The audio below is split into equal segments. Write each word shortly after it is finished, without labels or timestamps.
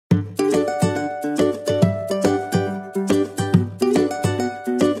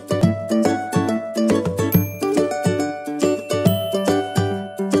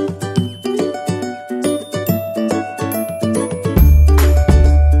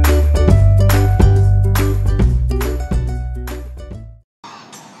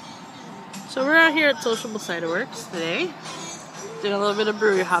at Sociable Cider Works today, doing a little bit of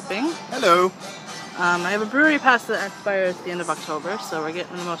brewery hopping. Hello. I have a brewery pass that expires at the end of October, so we're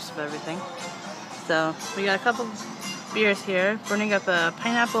getting the most of everything. So we got a couple beers here. Bernie got the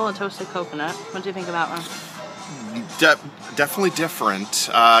pineapple and toasted coconut. What do you think of that one? Definitely different.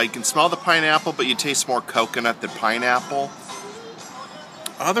 You can smell the pineapple, but you taste more coconut than pineapple.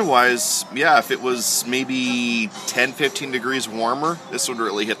 Otherwise, yeah, if it was maybe 10-15 degrees warmer, this would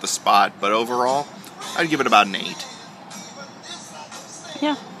really hit the spot. But overall, I'd give it about an 8.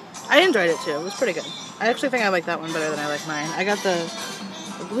 Yeah, I enjoyed it too. It was pretty good. I actually think I like that one better than I like mine. I got the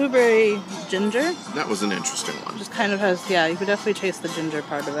blueberry ginger. That was an interesting one. Just kind of has, yeah, you could definitely taste the ginger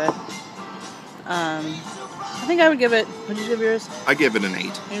part of it. I think I would give it, would you give yours? I give it an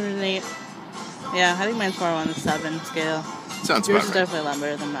 8. Maybe an 8. Yeah, I think mine's more on the 7 scale. Sounds yours about right. Is definitely a lot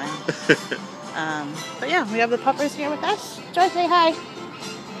better than mine. But yeah, we have the puppers here with us. Joy, say hi.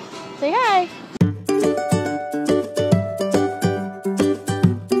 Say hi.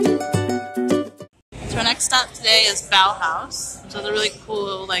 So our next stop today is Bauhaus, which has a really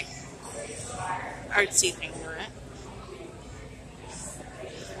cool, like, artsy thing to it.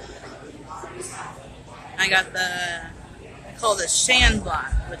 I got I call this Shan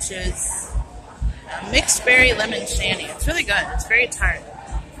Block, which is mixed berry lemon shandy. It's really good. It's very tart.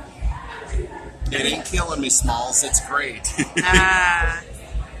 It ain't killing me, Smalls. It's great. I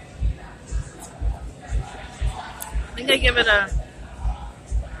think I give it an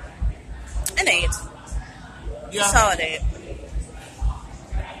 8. Yeah. A solid 8.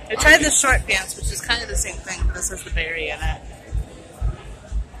 I tried the short pants, which is kind of the same thing, but this has the berry in it.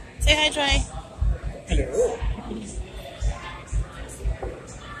 Say hi, Joy. Hello.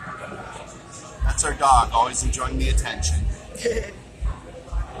 That's our dog, always enjoying the attention.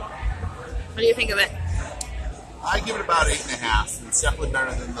 What do you think of it? I give it about 8.5. It's definitely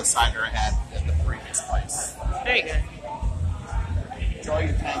better than the cider I had at the previous place. Very good. Enjoy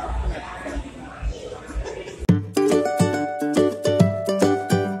your tank.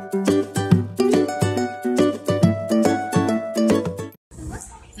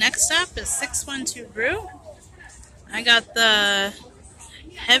 Next up is 612 Brew. I got the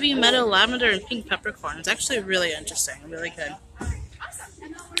heavy metal lavender and pink peppercorn. It's actually really interesting, really good. I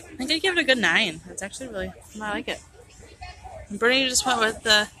think I'd give it a good 9. It's actually really, I like it. And Bernie just went with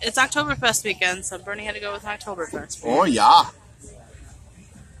it's Oktoberfest weekend, so Bernie had to go with Oktoberfest. Oh, yeah.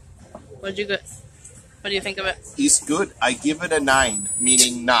 What do you think of it? It's good. I give it a 9,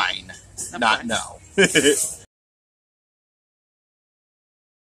 meaning 9, not no.